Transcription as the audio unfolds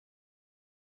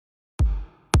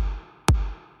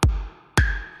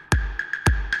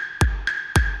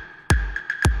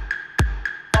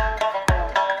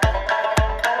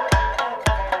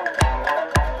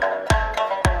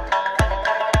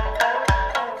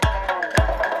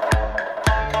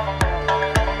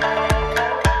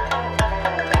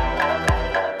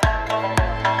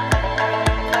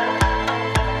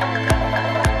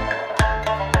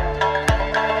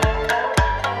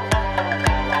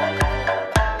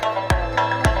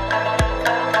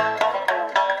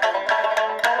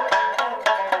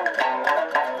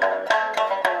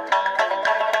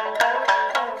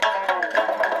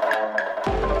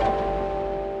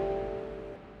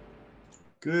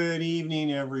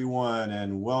everyone,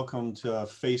 and welcome to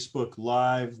Facebook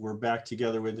Live. We're back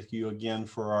together with you again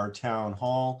for our town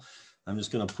hall. I'm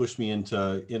just going to push me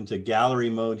into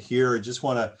gallery mode here. I just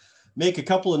want to make a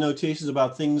couple of notations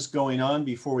about things going on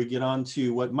before we get on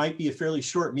to what might be a fairly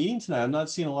short meeting tonight. I'm not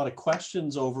seeing a lot of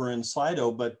questions over in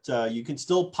Slido, but you can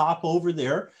still pop over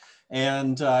there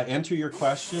and enter your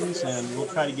questions, and we'll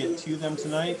try to get to them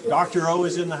tonight. Dr. O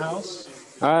is in the house.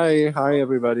 Hi,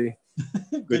 everybody.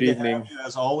 Good evening. To have you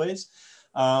as always.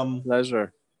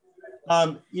 Pleasure.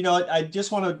 I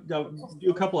just want to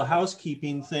do a couple of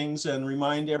housekeeping things and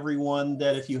remind everyone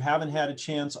that if you haven't had a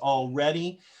chance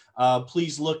already,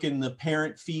 please look in the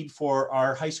parent feed for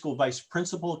our high school vice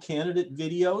principal candidate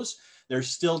videos. There's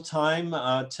still time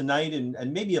tonight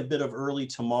and maybe a bit of early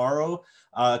tomorrow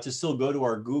to still go to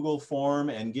our Google form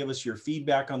and give us your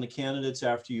feedback on the candidates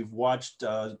after you've watched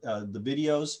the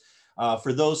videos.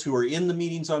 For those who are in the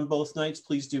meetings on both nights,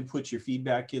 please do put your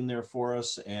feedback in there for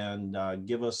us and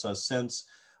give us a sense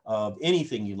of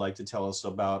anything you'd like to tell us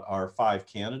about our 5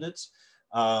 candidates.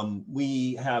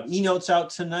 We have e-notes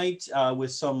out tonight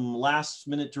with some last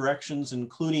minute directions,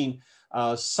 including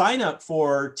sign up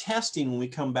for testing when we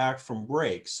come back from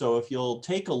break. So if you'll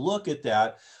take a look at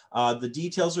that, the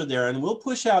details are there, and we'll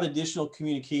push out additional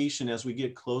communication as we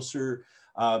get closer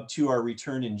to our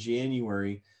return in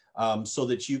January. So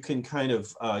that you can kind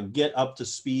of get up to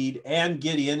speed and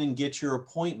get in and get your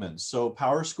appointments. So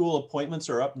Power School appointments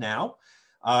are up now.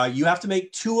 You have to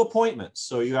make 2 appointments.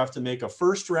 So you have to make a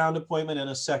first round appointment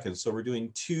and a second. So we're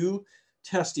doing 2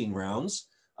 testing rounds.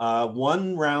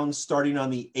 One round starting on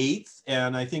the 8th,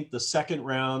 and I think the second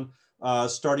round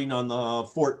starting on the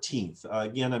 14th.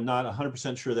 Again, I'm not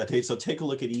 100% sure that date, so take a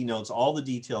look at e-notes. All the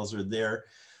details are there.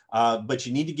 But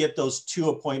you need to get those 2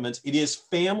 appointments. It is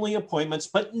family appointments,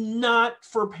 but not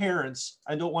for parents.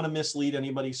 I don't want to mislead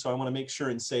anybody, so I want to make sure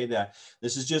and say that.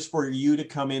 This is just for you to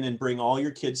come in and bring all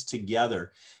your kids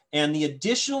together. And the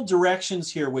additional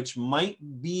directions here, which might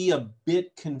be a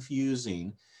bit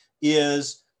confusing,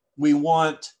 is we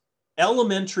want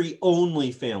elementary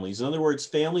only families. In other words,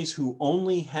 families who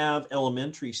only have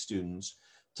elementary students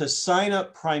to sign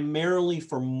up primarily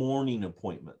for morning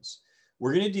appointments.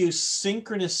 We're going to do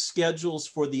synchronous schedules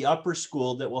for the upper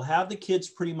school that will have the kids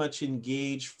pretty much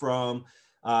engaged from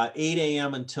 8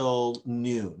 a.m. until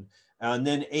noon. And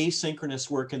then asynchronous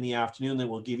work in the afternoon that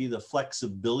will give you the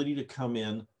flexibility to come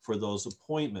in for those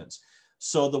appointments.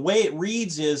 So the way it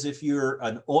reads is if you're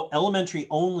an elementary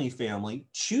only family,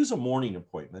 choose a morning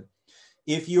appointment.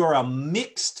 If you're a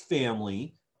mixed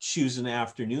family, choose an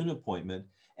afternoon appointment.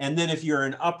 And then if you're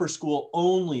an upper school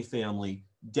only family,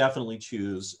 definitely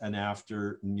choose an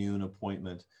afternoon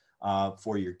appointment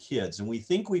for your kids. And we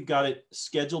think we've got it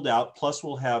scheduled out. Plus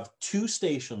we'll have 2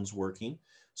 stations working.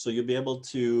 So you'll be able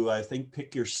to, I think,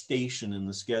 pick your station in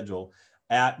the schedule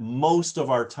at most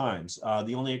of our times.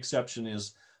 The only exception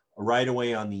is right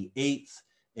away on the 8th.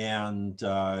 And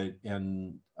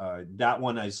that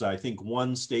one is, I think,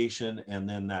 1 station. And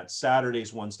then that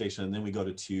Saturday's 1 station. And then we go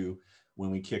to 2 when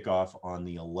we kick off on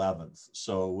the 11th.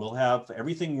 So we'll have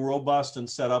everything robust and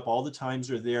set up. All the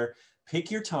times are there. Pick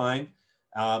your time,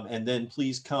 and then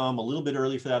please come a little bit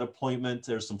early for that appointment.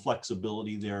 There's some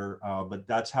flexibility there, but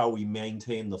that's how we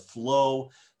maintain the flow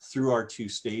through our 2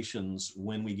 stations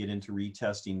when we get into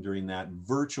retesting during that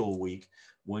virtual week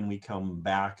when we come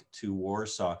back to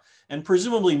Warsaw. And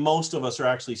presumably most of us are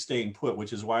actually staying put,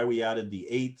 which is why we added the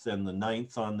 8th and the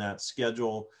 9th on that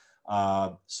schedule.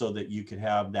 So that you could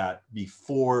have that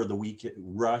before the week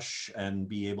rush and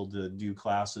be able to do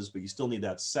classes, but you still need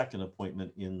that second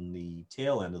appointment in the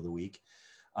tail end of the week.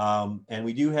 And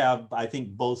we do have, I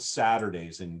think, both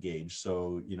Saturdays engaged.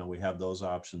 So, we have those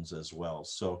options as well.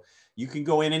 So you can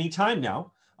go in anytime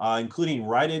now, including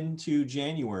right into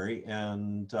January,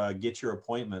 and get your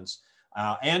appointments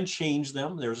and change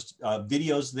them. There's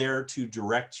videos there to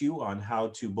direct you on how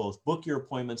to both book your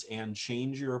appointments and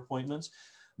change your appointments.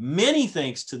 Many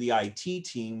thanks to the IT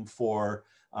team for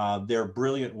their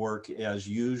brilliant work as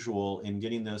usual in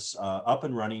getting this up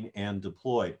and running and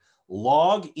deployed.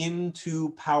 Log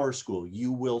into PowerSchool.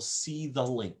 You will see the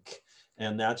link.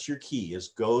 And that's your key, is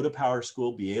go to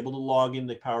PowerSchool, be able to log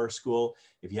into PowerSchool.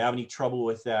 If you have any trouble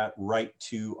with that, write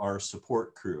to our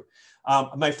support crew.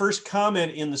 My first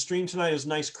comment in the stream tonight is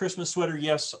nice Christmas sweater.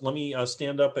 Yes, let me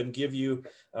stand up and give you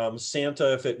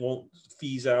Santa, if it won't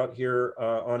fees out here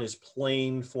on his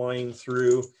plane flying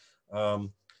through.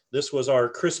 This was our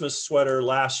Christmas sweater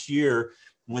last year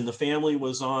when the family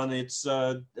was on its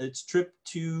trip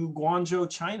to Guangzhou,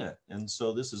 China. And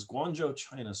so this is Guangzhou,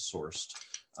 China sourced.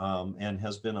 And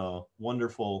has been a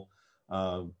wonderful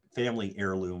family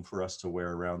heirloom for us to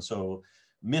wear around. So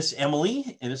Miss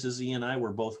Emily, and this is E and I,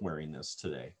 we're both wearing this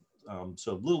today.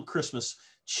 So a little Christmas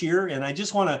cheer. And I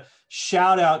just want to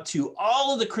shout out to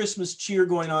all of the Christmas cheer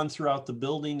going on throughout the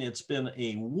building. It's been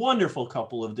a wonderful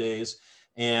couple of days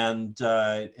and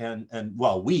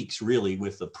well, weeks really,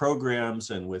 with the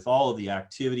programs and with all of the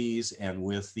activities and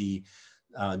with the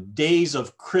days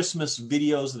of Christmas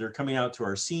videos that are coming out to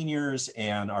our seniors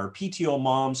and our PTO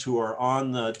moms who are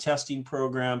on the testing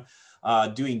program,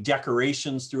 doing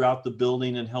decorations throughout the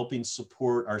building and helping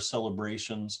support our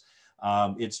celebrations.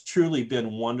 It's truly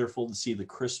been wonderful to see the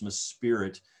Christmas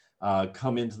spirit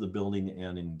come into the building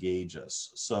and engage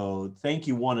us. So thank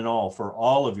you one and all for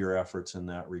all of your efforts in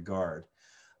that regard.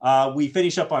 We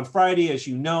finish up on Friday, as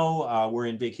you know. We're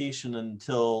in vacation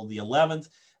until the 11th.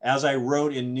 As I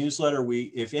wrote in newsletter,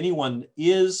 if anyone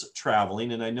is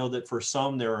traveling, and I know that for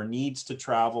some there are needs to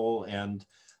travel and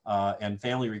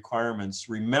family requirements,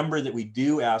 remember that we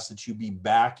do ask that you be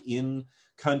back in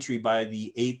country by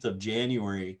the 8th of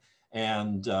January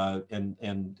and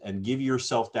give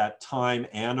yourself that time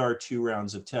and our 2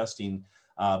 rounds of testing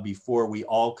before we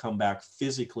all come back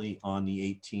physically on the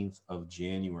 18th of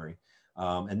January.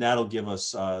 And that'll give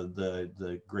us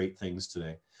the great things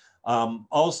today.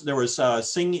 Also, there was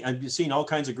singing. I've seen all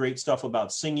kinds of great stuff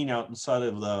about singing out inside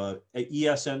of the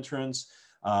ES entrance.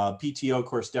 PTO, of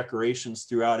course, decorations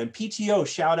throughout. And PTO,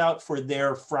 shout out for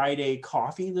their Friday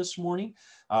coffee this morning.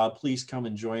 Please come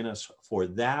and join us for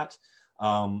that.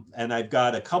 And I've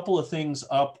got a couple of things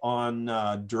up on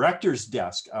director's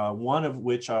desk, one of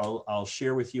which I'll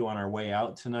share with you on our way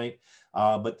out tonight.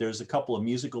 But there's a couple of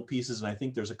musical pieces, and I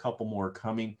think there's a couple more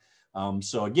coming.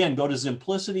 So again, go to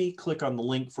Zimplicity, click on the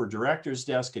link for Director's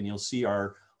Desk, and you'll see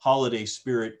our holiday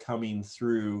spirit coming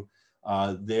through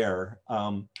there.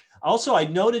 Also, I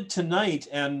noted tonight,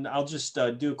 and I'll just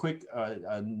do a quick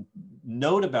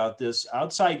note about this,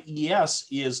 outside ES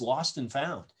is Lost and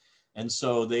Found. And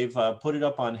so they've put it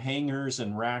up on hangers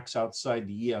and racks outside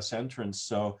the ES entrance.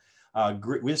 So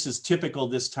this is typical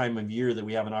this time of year that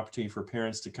we have an opportunity for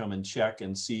parents to come and check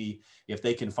and see if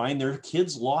they can find their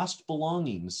kids' lost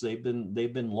belongings. They've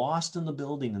been lost in the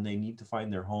building and they need to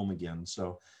find their home again.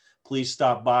 So please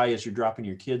stop by as you're dropping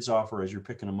your kids off or as you're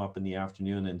picking them up in the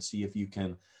afternoon and see if you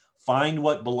can find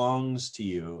what belongs to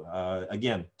you.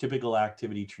 Again, typical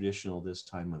activity, traditional this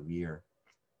time of year.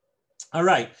 All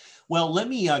right, well, let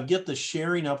me get the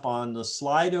sharing up on the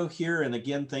Slido here. And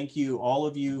again, thank you, all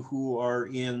of you who are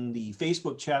in the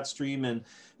Facebook chat stream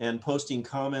and posting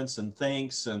comments and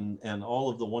thanks and all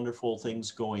of the wonderful things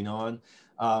going on.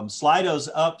 Slido's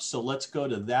up, so let's go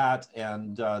to that.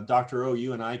 And Dr. O,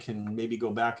 you and I can maybe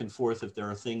go back and forth if there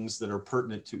are things that are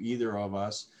pertinent to either of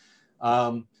us.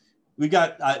 We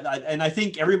got, and I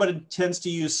think everybody tends to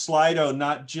use Slido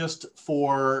not just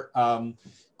for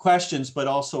questions, but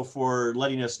also for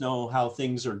letting us know how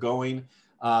things are going.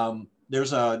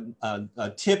 There's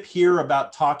a tip here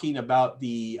about talking about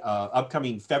the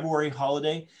upcoming February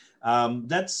holiday.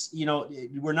 That's, you know,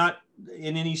 we're not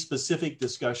in any specific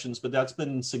discussions, but that's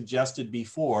been suggested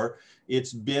before.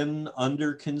 It's been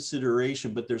under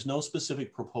consideration, but there's no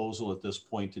specific proposal at this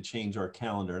point to change our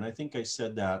calendar. And I think I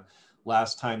said that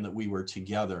last time that we were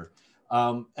together.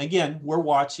 Again, we're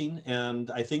watching, and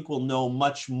I think we'll know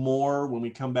much more when we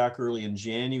come back early in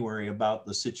January about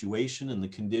the situation and the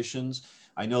conditions.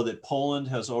 I know that Poland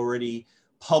has already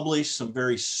published some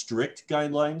very strict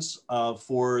guidelines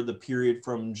for the period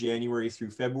from January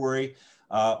through February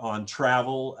on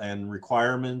travel and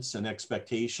requirements and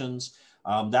expectations.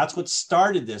 That's what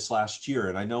started this last year,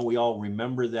 and I know we all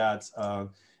remember that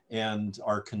and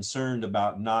are concerned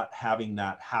about not having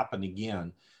that happen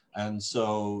again. And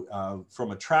so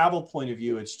from a travel point of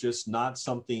view, it's just not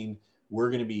something we're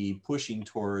going to be pushing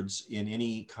towards in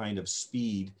any kind of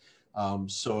speed.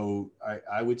 So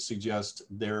I would suggest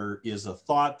there is a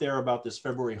thought there about this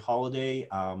February holiday.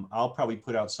 I'll probably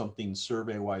put out something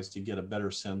survey-wise to get a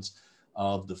better sense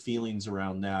of the feelings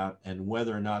around that and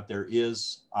whether or not there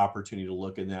is opportunity to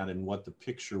look at that and what the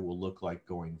picture will look like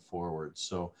going forward.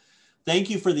 So thank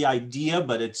you for the idea,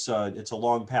 but it's a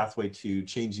long pathway to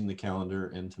changing the calendar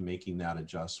and to making that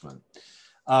adjustment.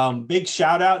 Big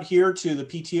shout out here to the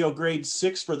PTO grade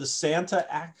 6 for the Santa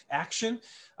action.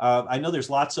 I know there's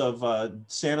lots of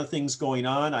Santa things going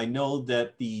on. I know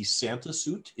that the Santa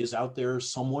suit is out there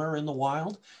somewhere in the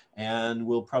wild and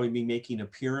will probably be making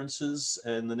appearances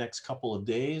in the next couple of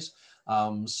days.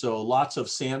 So lots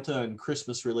of Santa and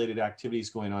Christmas related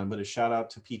activities going on, but a shout out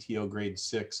to PTO grade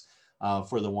 6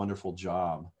 for the wonderful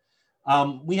job.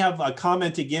 We have a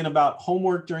comment again about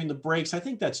homework during the breaks. I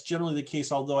think that's generally the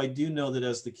case, although I do know that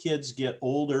as the kids get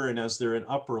older and as they're in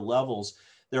upper levels,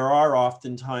 there are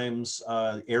oftentimes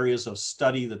areas of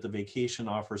study that the vacation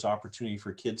offers opportunity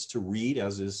for kids to read,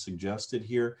 as is suggested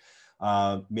here.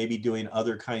 Maybe doing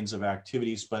other kinds of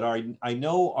activities, but I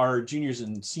know our juniors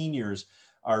and seniors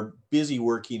are busy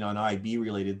working on IB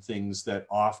related things that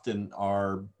often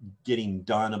are getting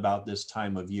done about this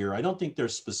time of year. I don't think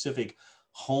there's specific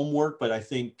homework, but I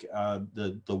think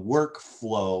the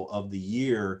workflow of the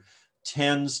year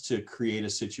tends to create a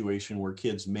situation where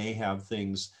kids may have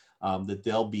things that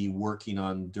they'll be working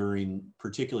on during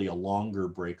particularly a longer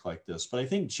break like this. But I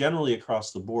think generally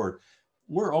across the board,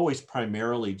 we're always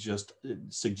primarily just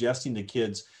suggesting to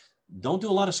kids, don't do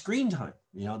a lot of screen time.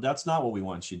 You know, that's not what we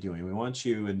want you doing. We want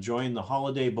you enjoying the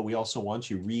holiday, but we also want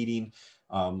you reading,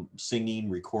 singing,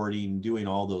 recording, doing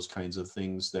all those kinds of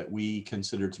things that we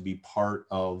consider to be part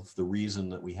of the reason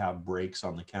that we have breaks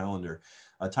on the calendar.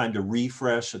 A time to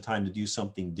refresh, a time to do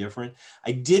something different.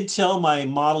 I did tell my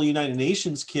Model United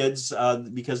Nations kids,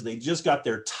 because they just got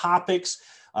their topics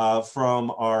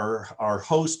from our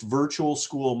host virtual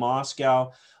school,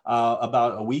 Moscow,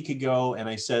 about a week ago. And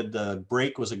I said the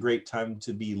break was a great time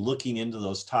to be looking into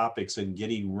those topics and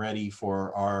getting ready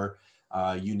for our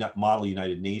Model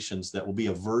United Nations. That will be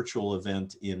a virtual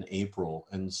event in April.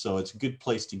 And so it's a good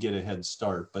place to get a head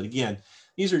start. But again,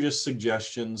 these are just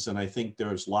suggestions, and I think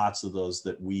there's lots of those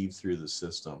that weave through the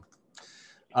system.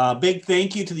 Big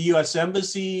thank you to the U.S.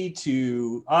 Embassy,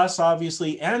 to us,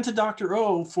 obviously, and to Dr.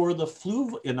 O for the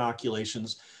flu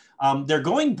inoculations. They're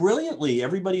going brilliantly.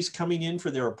 Everybody's coming in for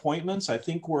their appointments. I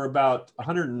think we're about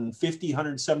 150,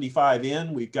 175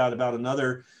 in. We've got about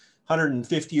another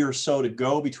 150 or so to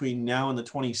go between now and the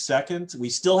 22nd. We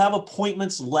still have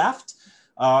appointments left.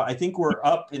 I think we're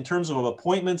up in terms of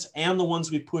appointments and the ones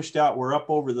we pushed out, we're up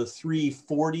over the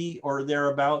 340 or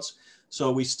thereabouts. So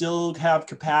we still have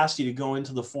capacity to go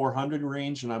into the 400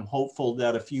 range, and I'm hopeful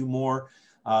that a few more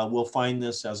will find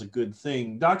this as a good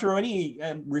thing. Doctor, any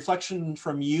reflection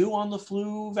from you on the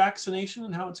flu vaccination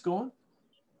and how it's going?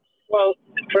 Well,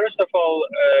 first of all,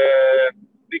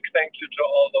 big thank you to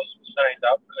all those who signed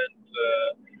up, and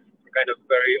kind of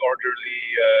very orderly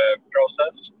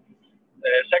process.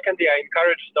 Secondly, I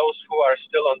encourage those who are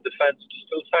still on the fence to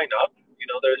still sign up. You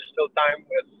know, there's still time.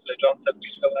 As John said, we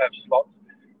still have slots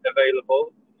available.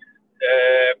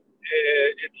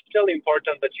 It's still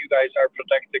important that you guys are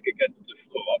protected against the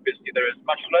flu. Obviously, there is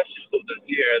much less flu this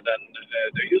year than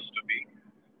there used to be.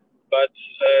 But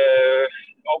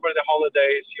over the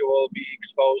holidays, you will be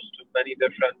exposed to many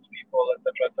different people,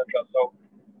 etc., etc. So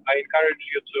I encourage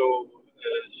you to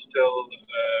still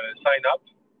sign up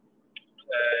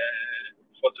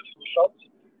for the flu shots.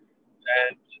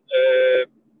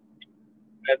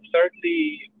 And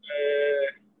thirdly,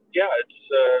 it's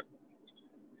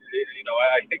you know,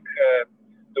 I think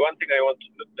the one thing I want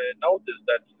to note is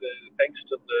that thanks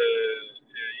to the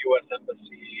U.S.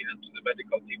 Embassy and to the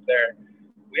medical team there,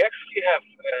 we actually have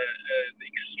an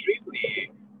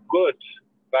extremely good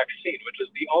vaccine, which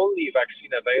is the only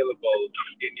vaccine available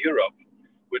in Europe,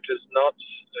 which is not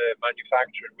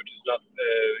manufactured, which is not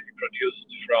produced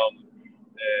from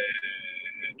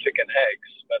chicken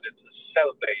eggs, but it's a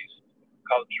cell-based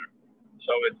culture.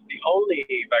 So it's the only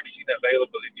vaccine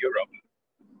available in Europe,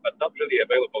 but not really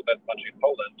available that much in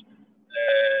Poland,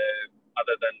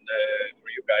 other than for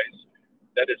you guys,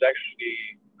 that is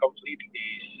actually completely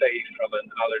safe from an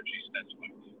allergy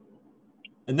standpoint.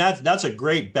 And that's a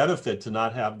great benefit to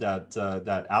not have that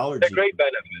allergy. It's a great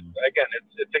benefit. Again,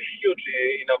 it's a huge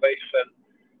innovation,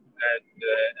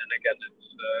 and again,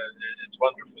 it's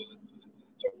wonderful.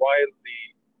 It's a wildly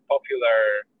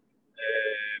popular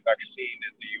vaccine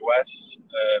in the U.S.,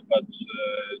 but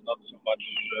not so much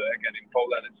again in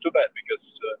Poland. It's too bad because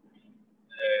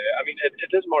I mean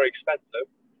it is more expensive,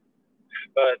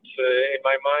 but in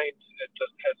my mind it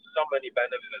just has so many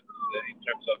benefits in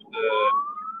terms of the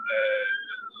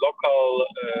local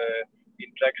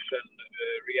injection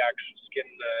reaction, skin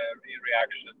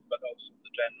reactions, but also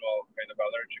the general kind of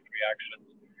allergic reactions.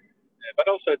 But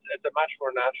also it's a much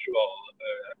more natural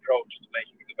approach to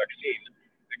making the vaccine,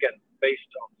 again,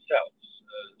 based on cells.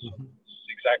 So it's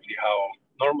exactly how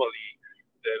normally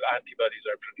the antibodies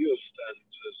are produced, and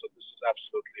so this is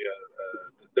absolutely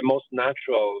the most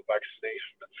natural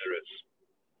vaccination that there is.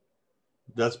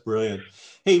 That's brilliant.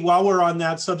 Hey, while we're on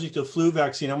that subject of flu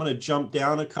vaccine, I'm going to jump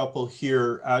down a couple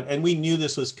here. And we knew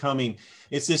this was coming.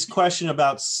 It's this question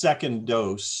about second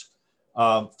dose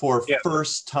for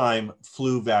first-time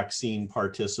flu vaccine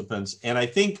participants. And I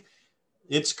think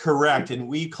it's correct. And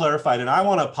we clarified, and I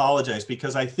want to apologize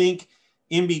because I think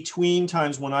in between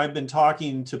times when I've been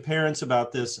talking to parents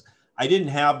about this, I didn't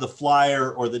have the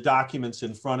flyer or the documents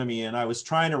in front of me. And I was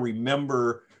trying to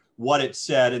remember what it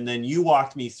said, and then you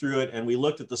walked me through it and we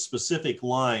looked at the specific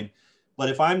line. But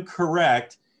if I'm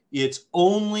correct, it's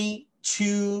only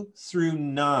 2 through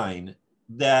 9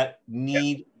 that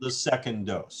need the second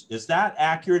dose. Is that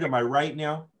accurate? Am I right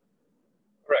now?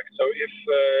 Correct. So if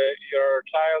your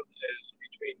child is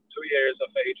between 2 years of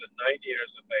age and 9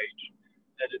 years of age,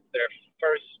 and it's their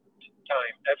first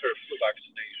time ever flu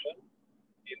vaccination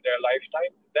in their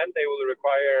lifetime, then they will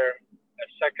require a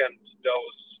second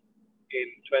dose in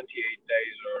 28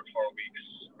 days or 4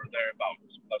 weeks or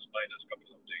thereabouts, plus minus a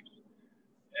couple of days.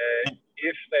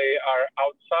 If they are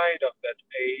outside of that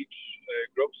age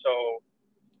group, so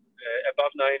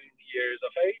above 9 years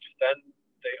of age, then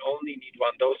they only need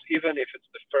 1 dose, even if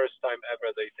it's the first time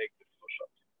ever they take the flu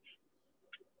shot.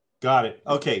 Got it.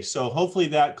 Okay, so hopefully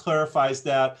that clarifies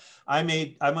that. I'm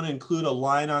going to include a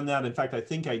line on that. In fact, I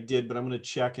think I did, but I'm going to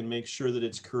check and make sure that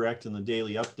it's correct in the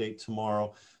daily update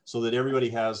tomorrow so that everybody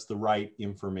has the right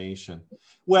information.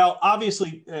 Well,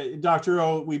 obviously, Dr.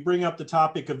 O, we bring up the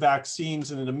topic of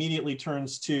vaccines and it immediately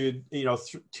turns to, you know,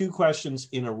 2 questions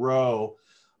in a row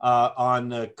on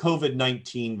the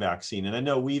COVID-19 vaccine. And I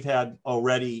know we've had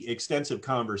already extensive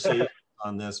conversations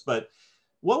on this, but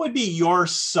what would be your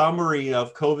summary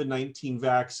of COVID-19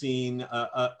 vaccine,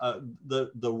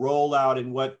 the rollout,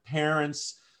 and what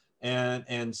parents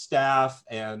and staff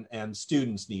and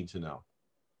students need to know?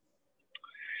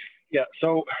 Yeah,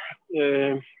 so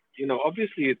you know,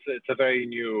 obviously it's a very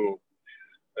new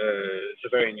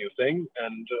thing,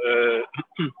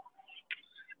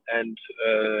 and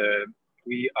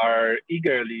we are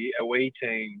eagerly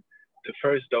awaiting the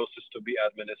first doses to be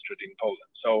administered in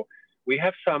Poland. So we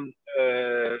have some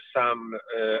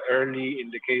early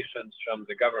indications from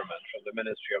the government, from the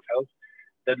Ministry of Health,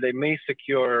 that they may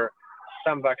secure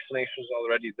some vaccinations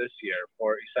already this year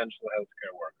for essential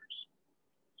healthcare workers.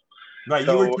 Right,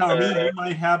 so, you were telling me you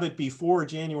might have it before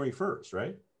January 1st,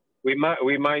 right? We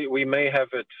may have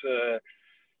it.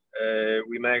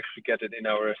 We may actually get it in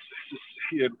our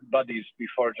bodies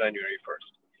before January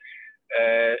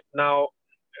 1st. Now,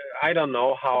 I don't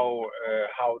know how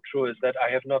true is that.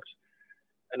 I have not,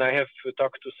 and I have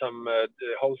talked to some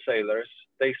wholesalers.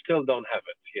 They still don't have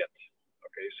it yet.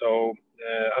 Okay, so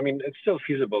I mean, it's still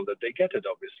feasible that they get it,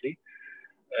 obviously.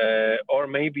 Or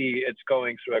maybe it's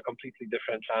going through a completely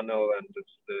different channel and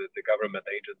it's the government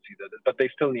agency that is, but they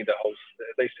still need a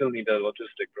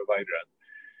logistic provider.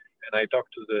 And I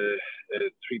talked to the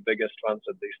 3 biggest ones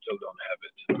that they still don't have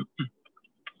it.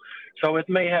 So it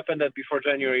may happen that before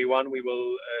January 1 we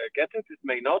will get it, it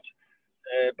may not.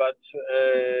 But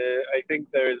I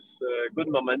think there's good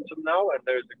momentum now and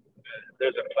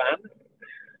there's a plan.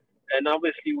 And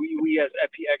obviously we as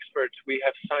EPI experts, we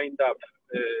have signed up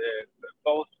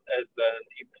both as an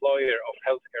employer of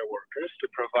healthcare workers to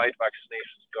provide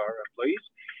vaccinations to our employees,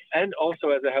 and also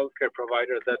as a healthcare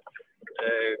provider that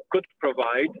could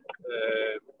provide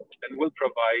and will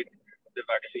provide the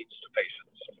vaccines to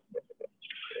patients.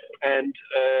 And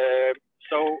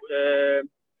so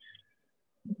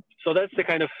that's the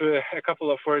kind of a couple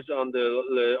of words on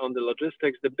the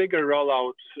logistics. The bigger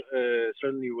rollout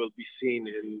certainly will be seen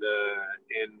in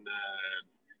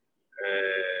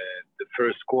the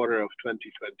first quarter of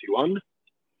 2021,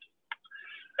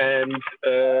 and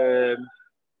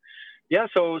yeah.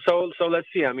 So let's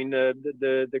see. I mean,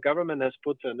 the government has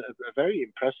put a very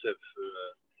impressive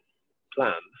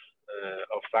plan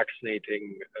of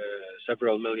vaccinating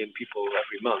several million people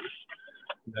every month.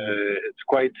 It's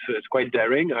quite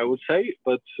daring, I would say,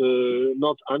 but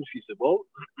not unfeasible.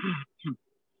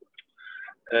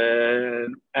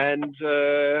 And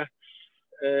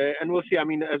we'll see. I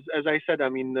mean, as I said, I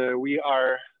mean, we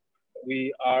are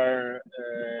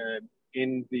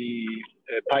in the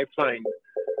pipeline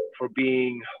for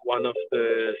being one of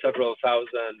the several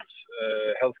thousand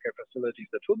healthcare facilities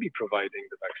that will be providing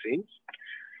the vaccines.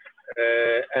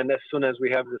 And as soon as we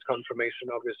have this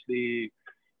confirmation, obviously,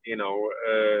 you know,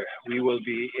 we will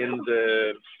be in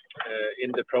the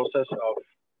process of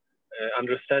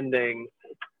understanding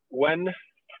when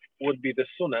would be the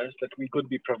soonest that we could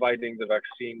be providing the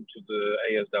vaccine to the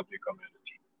ASW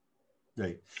community.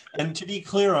 Great. And to be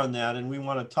clear on that, and we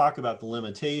want to talk about the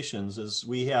limitations, is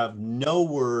we have no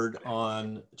word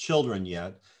on children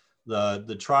yet.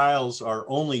 The trials are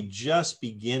only just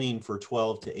beginning for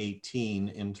 12 to 18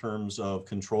 in terms of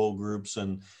control groups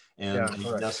and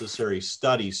necessary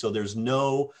studies. So there's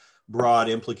no broad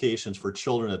implications for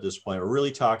children at this point. We're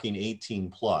really talking 18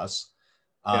 plus.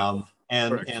 And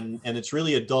it's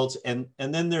really adults. And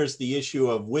then there's the issue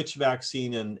of which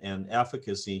vaccine and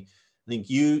efficacy. I think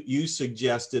you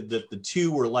suggested that the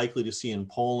 2 we're likely to see in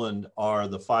Poland are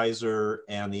the Pfizer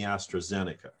and the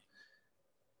AstraZeneca.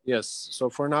 Yes. So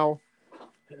for now,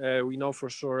 we know for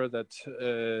sure that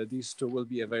these two will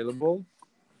be available.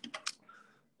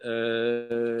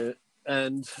 And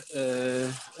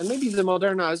maybe the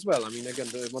Moderna as well. I mean, again,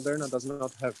 the Moderna does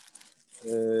not have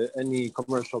any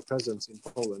commercial presence in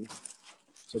Poland,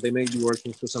 so they may be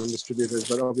working through some distributors.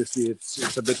 But obviously,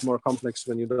 it's a bit more complex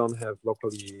when you don't have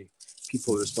locally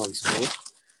people responsible.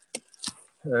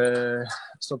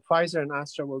 So Pfizer and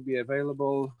Astra will be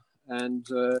available, and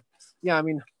yeah, I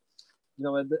mean, you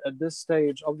know, at this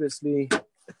stage, obviously,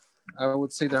 I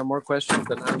would say there are more questions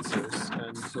than answers,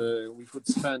 and we could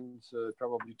spend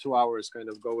probably 2 hours kind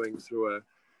of going through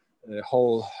a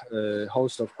whole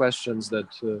host of questions that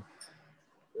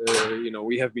you know,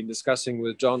 we have been discussing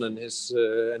with John and his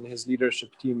leadership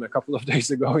team a couple of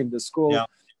days ago in the school.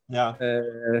 Yeah.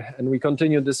 And we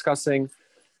continue discussing.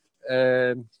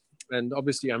 And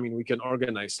obviously, I mean, we can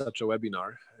organize such a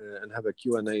webinar and have a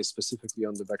Q&A specifically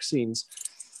on the vaccines.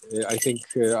 I think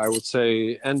I would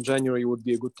say end January would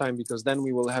be a good time, because then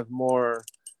we will have more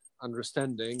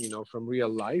understanding, you know, from real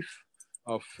life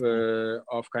of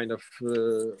kind of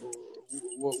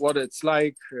what it's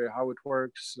like, how it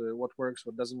works, what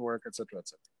doesn't work, etc.,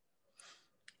 etc.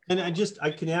 And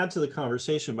I can add to the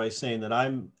conversation by saying that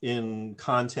I'm in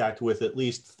contact with at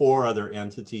least 4 other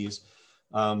entities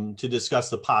to discuss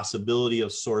the possibility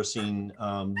of sourcing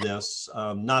this,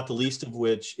 not the least of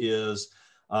which is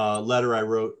a letter I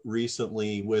wrote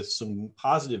recently with some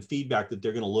positive feedback that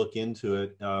they're going to look into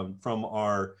it from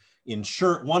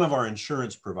one of our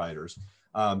insurance providers,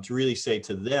 to really say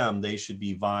to them they should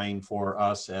be vying for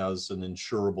us as an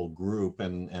insurable group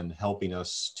and helping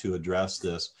us to address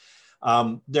this.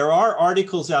 There are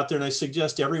articles out there, and I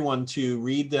suggest everyone to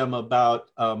read them, about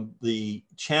the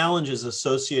challenges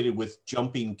associated with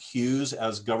jumping queues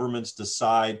as governments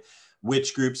decide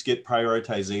which groups get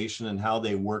prioritization and how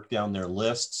they work down their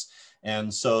lists.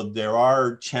 And so there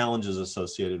are challenges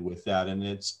associated with that. And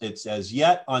it's as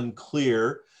yet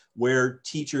unclear where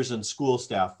teachers and school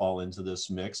staff fall into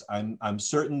this mix. I'm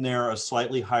certain they're a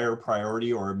slightly higher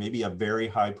priority, or maybe a very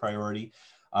high priority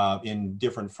in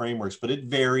different frameworks, but it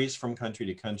varies from country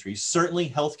to country. Certainly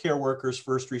healthcare workers,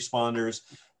 first responders,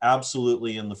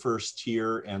 absolutely in the first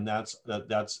tier. And that's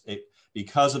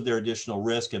because of their additional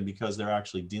risk and because they're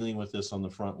actually dealing with this on the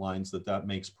front lines, that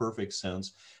makes perfect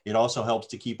sense. It also helps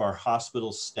to keep our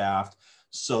hospitals staffed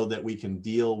so that we can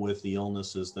deal with the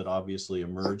illnesses that obviously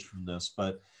emerge from this.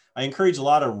 But I encourage a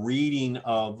lot of reading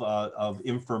of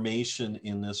information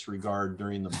in this regard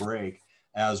during the break,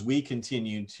 as we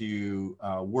continue to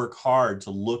work hard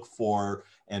to look for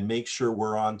and make sure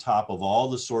we're on top of all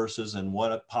the sources and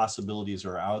what possibilities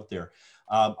are out there.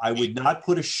 I would not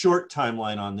put a short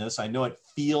timeline on this. I know it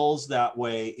feels that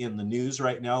way in the news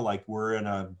right now, like we're in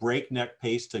a breakneck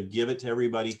pace to give it to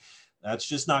everybody. That's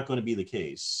just not going to be the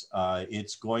case.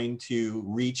 It's going to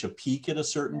reach a peak at a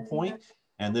certain point,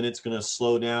 and then it's going to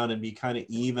slow down and be kind of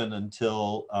even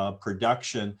until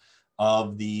production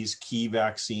of these key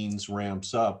vaccines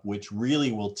ramps up, which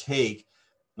really will take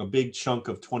a big chunk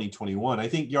of 2021. I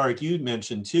think, Jarek, you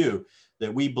mentioned too,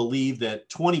 that we believe that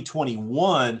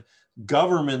 2021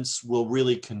 governments will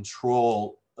really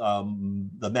control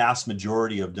the vast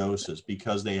majority of doses,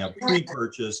 because they have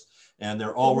pre-purchased and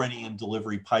they're already in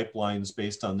delivery pipelines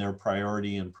based on their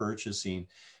priority in purchasing.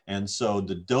 And so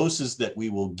the doses that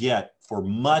we will get for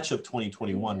much of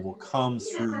 2021 will come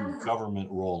through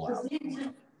government rollout.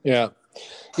 Yeah,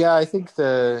 I think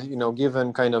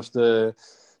given kind of the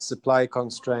supply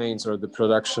constraints or the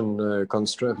production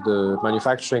the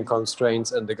manufacturing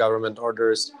constraints and the government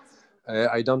orders,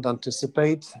 I don't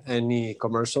anticipate any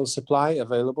commercial supply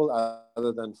available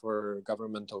other than for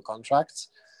governmental contracts.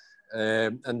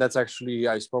 And that's actually,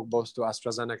 I spoke both to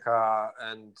AstraZeneca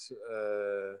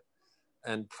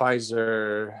and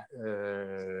Pfizer,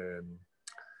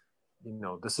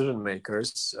 decision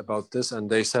makers about this, and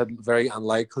they said very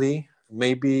unlikely.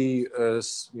 Maybe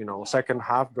second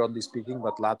half, broadly speaking,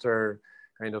 but latter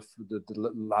kind of the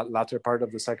latter part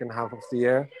of the second half of the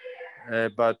year,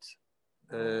 but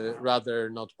rather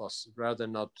not possible, rather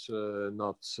not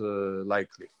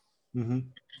likely. Mm-hmm.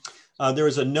 There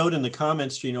was a note in the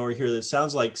comments stream over here that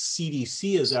sounds like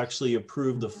CDC has actually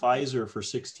approved the Pfizer for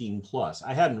 16 plus.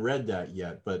 I hadn't read that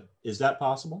yet, but is that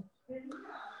possible?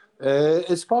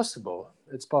 It's possible.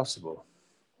 It's possible.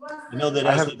 I know that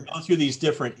as they go through these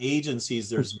different agencies,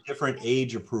 there's different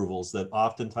age approvals that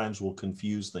oftentimes will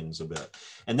confuse things a bit.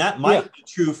 And that might be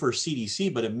true for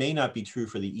CDC, but it may not be true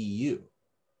for the EU.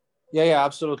 Yeah,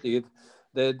 absolutely.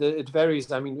 It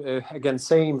varies. I mean, again,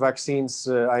 same vaccines.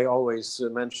 I always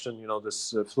mention,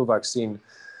 this flu vaccine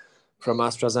from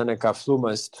AstraZeneca,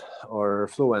 Flumist or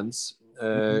Fluence.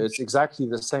 It's exactly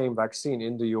the same vaccine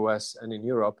in the US and in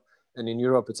Europe. And in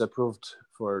Europe, it's approved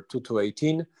for 2 to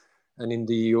 18. And in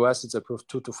the US, it's approved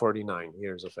 2 to 49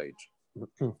 years of age.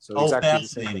 So exactly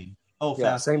fascinating. The same.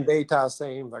 Yeah, same data,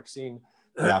 same vaccine,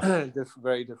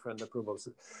 very different approvals.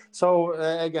 So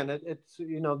again, it's,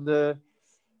 you know,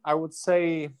 I would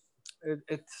say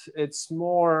it's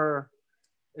more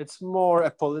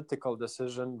a political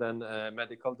decision than a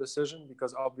medical decision,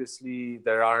 because obviously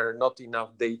there are not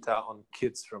enough data on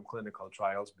kids from clinical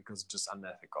trials because it's just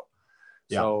unethical.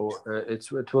 Yeah. So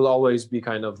it will always be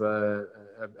kind of a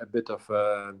bit of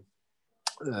a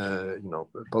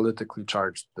politically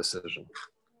charged decision.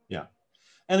 Yeah.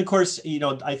 And of course, you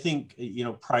know, I think, you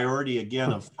know, priority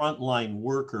again of frontline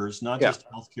workers, not just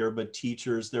healthcare, but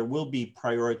teachers, there will be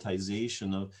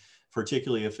prioritization of,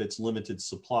 particularly if it's limited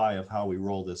supply, of how we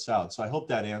roll this out. So I hope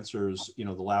that answers, you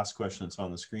know, the last question that's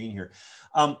on the screen here.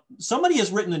 Somebody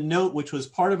has written a note, which was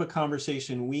part of a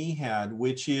conversation we had,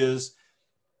 which is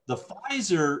the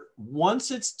Pfizer, once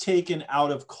it's taken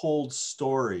out of cold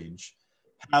storage,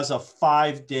 has a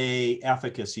 5-day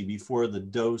efficacy before the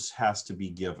dose has to be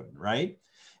given, right?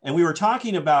 And we were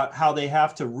talking about how they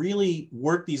have to really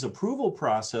work these approval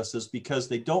processes because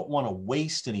they don't want to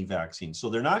waste any vaccine.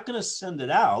 So they're not going to send it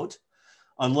out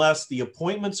unless the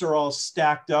appointments are all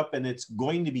stacked up and it's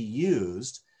going to be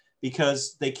used,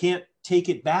 because they can't take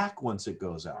it back once it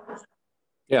goes out.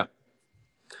 Yeah.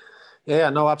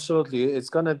 Yeah, no, absolutely. It's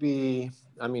going to be,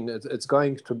 I mean, it's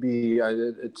going to be,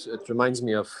 it reminds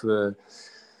me of,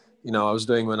 you know, I was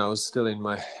doing when I was still in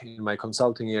my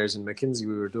consulting years in McKinsey,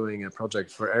 we were doing a project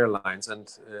for airlines, and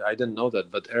I didn't know that,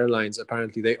 but airlines,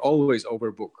 apparently they always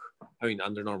overbook. I mean,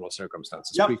 under normal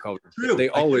circumstances, pre-COVID, they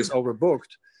always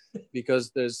overbooked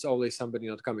because there's always somebody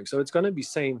not coming. So it's going to be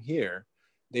same here.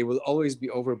 They will always be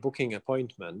overbooking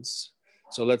appointments.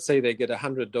 So let's say they get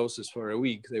 100 doses for a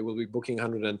week, they will be booking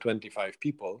 125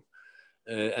 people.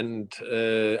 And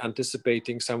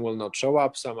anticipating some will not show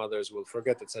up, some others will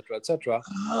forget, etc., etc.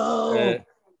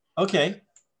 Okay.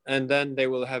 And then they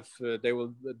will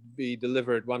be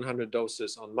delivered 100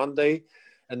 doses on Monday,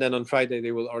 and then on Friday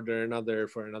they will order another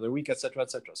for another week, etc.,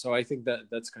 etc. So I think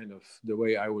that's kind of the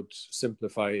way I would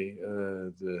simplify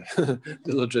the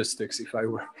logistics if I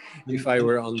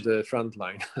were on the front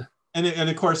line. And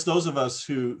of course, those of us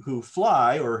who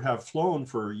fly or have flown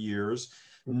for years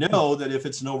know that if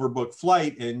it's an overbooked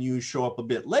flight and you show up a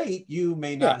bit late, you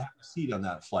may not have a seat on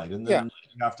that flight, and then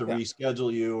you have to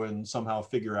reschedule you and somehow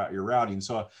figure out your routing.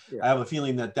 So I have a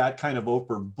feeling that kind of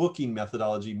overbooking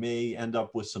methodology may end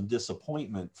up with some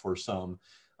disappointment for some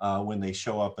when they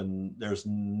show up and there's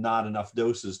not enough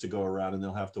doses to go around, and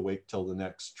they'll have to wait till the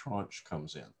next tranche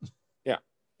comes in.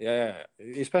 Yeah.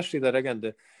 Especially that,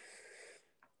 again,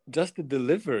 just the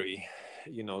delivery,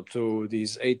 you know, to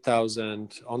these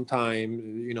 8,000 on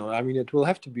time, you know, I mean, it will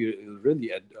have to be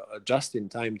really a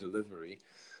just-in-time delivery,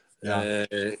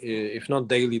 if not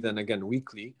daily, then again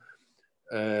weekly.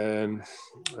 So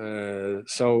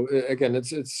again,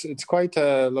 it's quite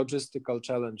a logistical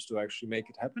challenge to actually make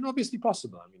it happen. Obviously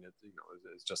possible. I mean,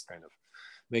 it's just kind of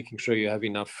making sure you have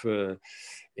enough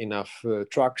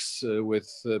trucks with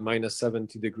minus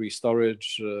 70 degree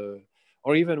storage.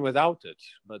 Or even without it,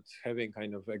 but having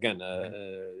kind of, again,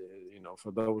 you know,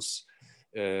 for those,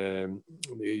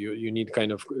 you need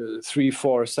kind of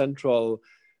 3-4 central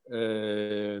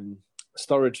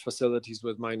storage facilities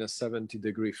with minus 70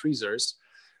 degree freezers,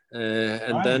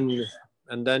 and then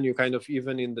you kind of,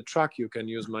 even in the truck, you can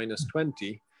use minus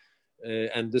 20,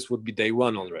 and this would be day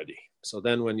one already. So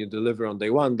then when you deliver on day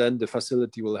one, then the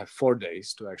facility will have 4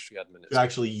 days to actually administer. To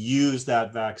actually use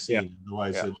that vaccine,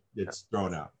 otherwise it's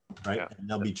thrown out, right? Yeah. And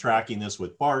they'll be tracking this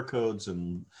with barcodes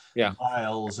and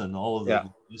vials and all of the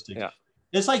logistics. Yeah.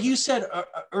 It's like you said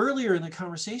earlier in the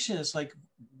conversation, it's like,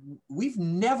 we've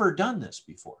never done this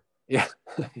before. Yeah.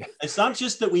 It's not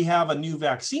just that we have a new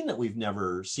vaccine that we've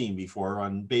never seen before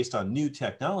based on new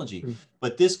technology,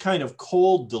 but this kind of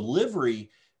cold delivery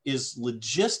is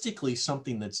logistically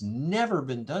something that's never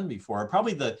been done before.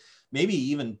 Probably maybe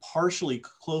even partially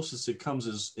closest it comes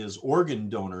is organ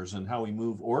donors and how we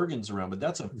move organs around, but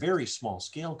that's a very small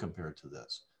scale compared to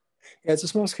this. Yeah, it's a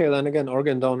small scale. And again,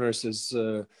 organ donors is,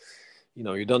 you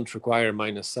know, you don't require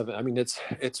minus 7. I mean,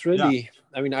 it's really,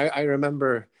 I mean, I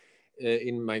remember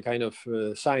in my kind of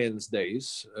science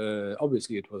days,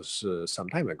 obviously it was some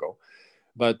time ago,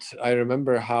 but I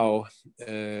remember how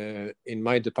in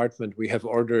my department we have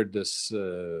ordered this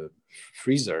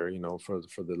freezer, you know, for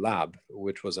the lab,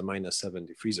 which was a minus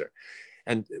 70 freezer,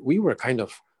 and we were kind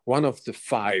of one of the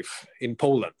 5 in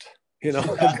Poland, you know.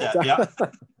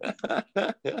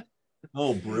 Oh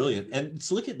Oh, brilliant. And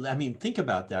so look at, I mean, think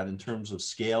about that in terms of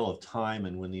scale of time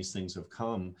and when these things have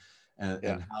come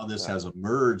and how this has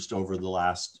emerged over the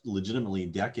last legitimately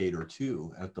decade or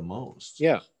two at the most.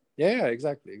 Yeah,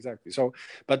 exactly. So,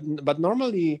 but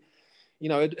normally,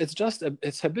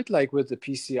 it's a bit like with the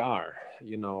PCR,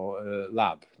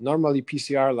 lab. Normally,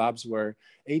 PCR labs were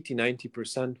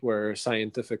 80-90% were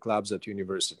scientific labs at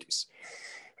universities.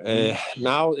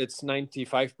 Now it's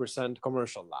 95%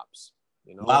 commercial labs.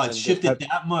 Wow, it's shifted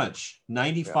that much.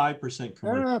 95%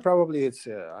 commercial. Probably it's.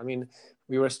 I mean,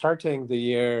 we were starting the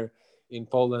year in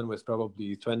Poland with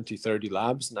probably 20-30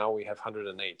 labs. Now we have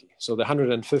 180. So the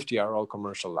 150 are all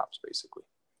commercial labs, basically.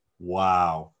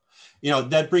 Wow.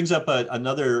 That brings up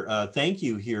another thank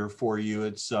you here for you.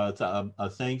 It's a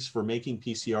thanks for making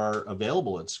PCR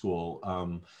available at school.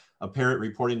 A parent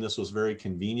reporting this was very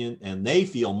convenient, and they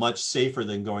feel much safer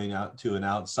than going out to an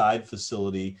outside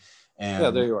facility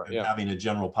and there you are. Having a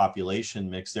general population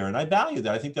mix there. And I value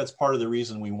that. I think that's part of the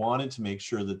reason we wanted to make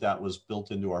sure that was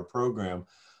built into our program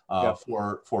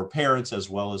for parents as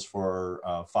well as for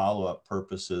follow-up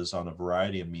purposes on a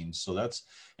variety of means. So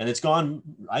and it's gone,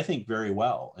 I think, very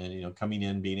well. And, coming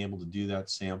in, being able to do that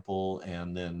sample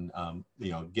and then,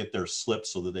 get their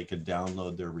slips so that they could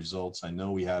download their results. I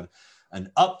know we had an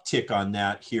uptick on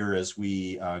that here as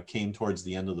we came towards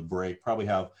the end of the break. Probably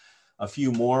have a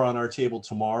few more on our table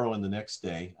tomorrow and the next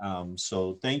day.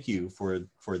 So thank you for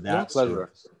that.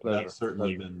 Pleasure. That's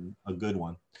certainly been a good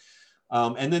one.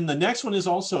 And then the next one is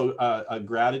also a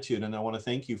gratitude, and I want to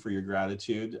thank you for your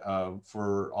gratitude.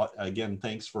 Again,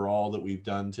 thanks for all that we've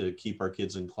done to keep our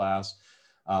kids in class.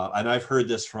 And I've heard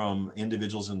this from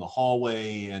individuals in the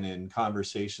hallway and in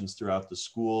conversations throughout the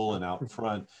school and out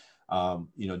front.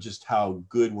 Just how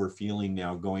good we're feeling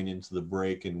now going into the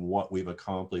break and what we've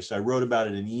accomplished. I wrote about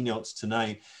it in e-notes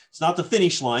tonight. It's not the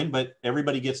finish line, but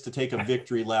everybody gets to take a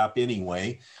victory lap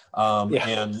anyway,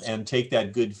 and take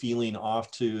that good feeling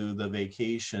off to the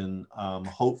vacation,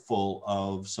 hopeful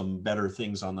of some better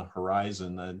things on the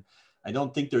horizon. And I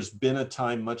don't think there's been a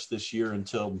time much this year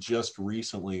until just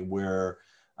recently where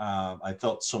I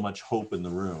felt so much hope in the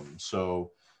room.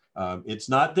 So it's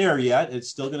not there yet. It's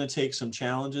still going to take some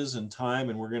challenges and time,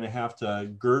 and we're going to have to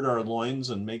gird our loins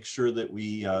and make sure that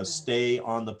we stay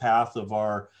on the path of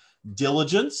our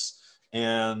diligence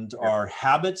and our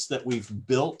habits that we've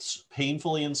built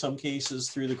painfully in some cases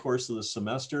through the course of the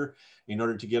semester in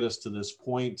order to get us to this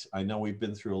point. I know we've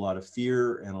been through a lot of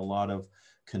fear and a lot of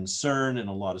concern and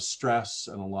a lot of stress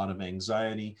and a lot of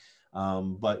anxiety.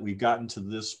 But we've gotten to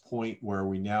this point where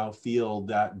we now feel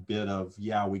that bit of,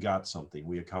 we got something,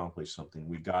 we accomplished something,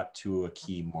 we got to a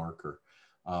key marker.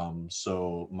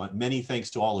 So many thanks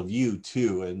to all of you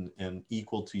too, and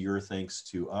equal to your thanks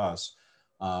to us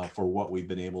for what we've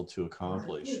been able to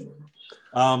accomplish.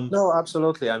 No,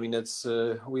 absolutely. I mean, it's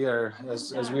we are,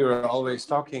 as we were always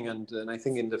talking, and I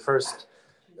think in the first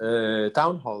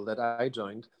town hall that I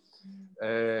joined,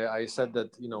 I said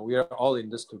that, we are all in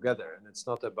this together, and it's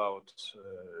not about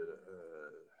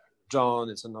John,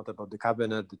 it's not about the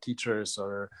cabinet, the teachers,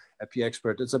 or EPI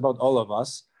expert. It's about all of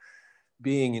us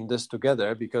being in this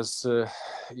together, because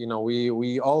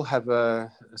we all have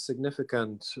a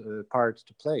significant part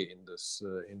to play in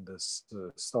this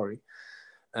story,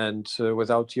 and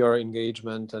without your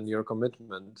engagement and your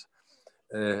commitment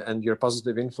and your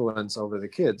positive influence over the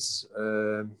kids,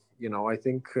 I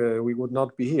think we would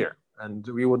not be here. And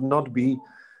we would not be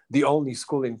the only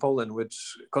school in Poland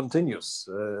which continues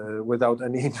without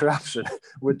any interruption,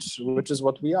 which is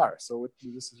what we are. So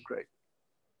this is great.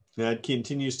 That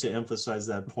continues to emphasize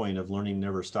that point of learning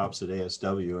never stops at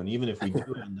ASW. And even if we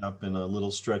do end up in a little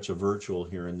stretch of virtual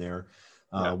here and there,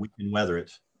 we can weather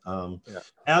it.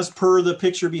 As per the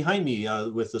picture behind me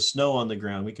with the snow on the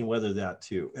ground, we can weather that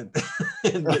too and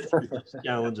get through those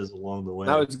challenges along the way.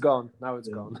 Now it's gone. Now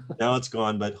it's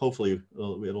gone, but hopefully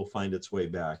it'll find its way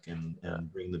back and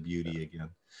bring the beauty again.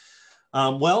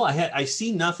 Well, I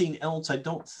see nothing else. I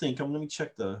don't think. Let me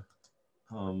check the.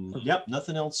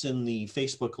 Nothing else in the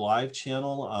Facebook Live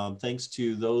channel. Thanks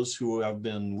to those who have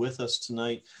been with us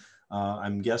tonight.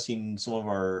 I'm guessing some of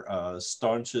our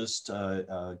staunchest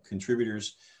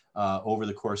contributors over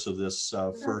the course of this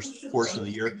first portion of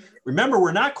the year. Remember,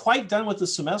 we're not quite done with the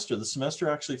semester. The semester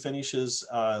actually finishes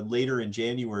later in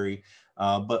January,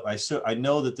 but I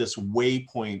know that this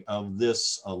waypoint of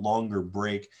this longer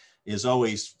break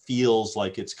always feels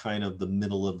like it's kind of the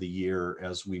middle of the year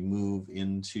as we move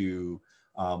into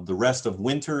the rest of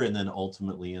winter and then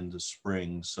ultimately into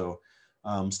spring. So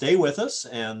stay with us,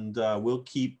 and we'll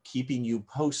keep keeping you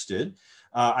posted.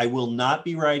 I will not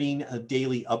be writing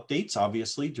daily updates,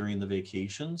 obviously, during the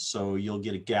vacation. So you'll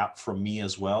get a gap from me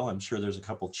as well. I'm sure there's a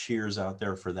couple cheers out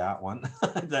there for that one.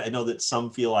 I know that some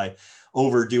feel I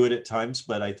overdo it at times,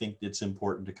 but I think it's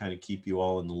important to kind of keep you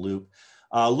all in the loop.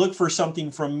 Look for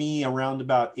something from me around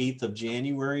about 8th of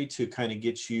January to kind of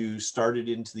get you started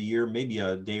into the year, maybe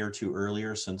a day or two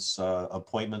earlier, since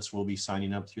appointments will be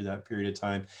signing up through that period of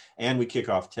time. And we kick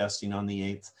off testing on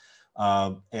the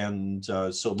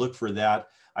 8th. So look for that.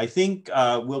 I think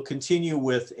we'll continue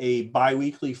with a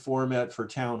bi-weekly format for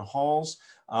town halls.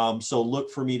 So look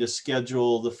for me to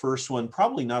schedule the first one,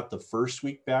 probably not the first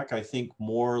week back. I think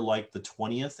more like the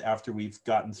 20th after we've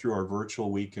gotten through our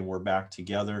virtual week and we're back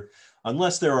together,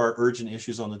 unless there are urgent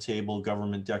issues on the table,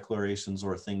 government declarations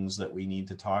or things that we need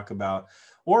to talk about,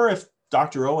 or if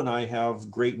Dr. O and I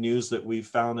have great news that we've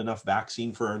found enough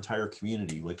vaccine for our entire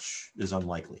community, which is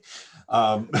unlikely.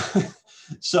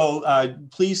 So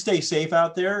please stay safe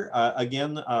out there.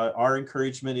 Again, our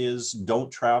encouragement is don't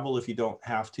travel if you don't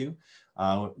have to.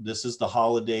 This is the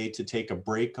holiday to take a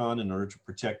break on in order to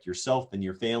protect yourself and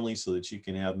your family so that you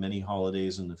can have many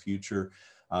holidays in the future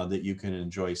that you can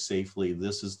enjoy safely.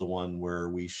 This is the one where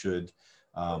we should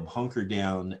hunker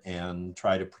down and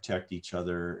try to protect each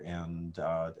other and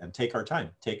take our time,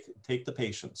 take the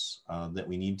patience that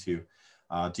we need to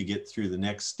get through the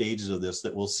next stages of this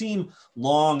that will seem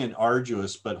long and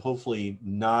arduous, but hopefully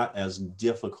not as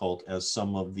difficult as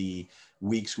some of the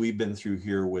weeks we've been through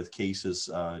here with cases,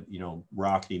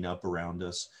 rocketing up around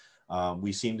us.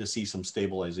 We seem to see some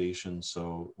stabilization,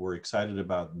 so we're excited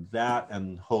about that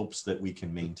and hopes that we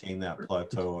can maintain that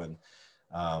plateau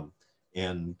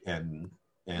and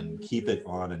keep it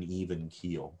on an even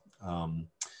keel.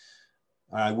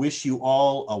 I wish you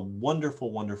all a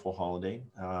wonderful, wonderful holiday.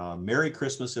 Merry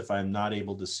Christmas if I'm not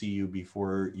able to see you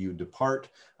before you depart.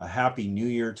 A Happy New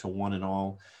Year to one and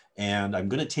all. And I'm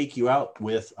going to take you out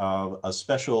with a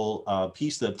special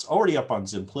piece that's already up on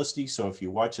Zimplicity. So if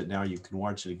you watch it now, you can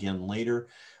watch it again later.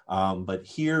 But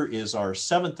here is our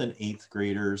 7th and 8th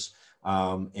graders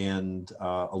and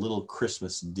a little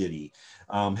Christmas ditty.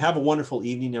 Have a wonderful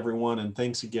evening, everyone, and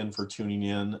thanks again for tuning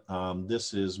in.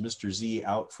 This is Mr. Z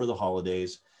out for the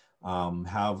holidays.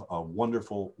 Have a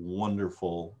wonderful,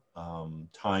 wonderful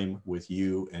time with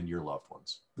you and your loved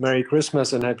ones. Merry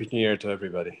Christmas and Happy New Year to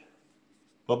everybody.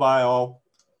 Bye-bye, all.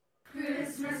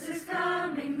 Christmas is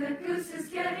coming, the goose is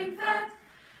getting fat.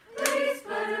 Please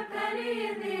put a penny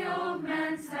in the old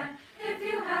man's hat. If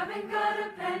you haven't got a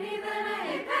penny, then a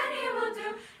halfpenny will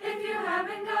do. If you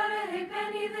haven't got a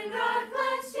halfpenny, then God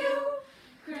bless you.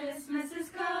 Christmas is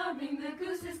coming, the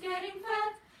goose is getting fat.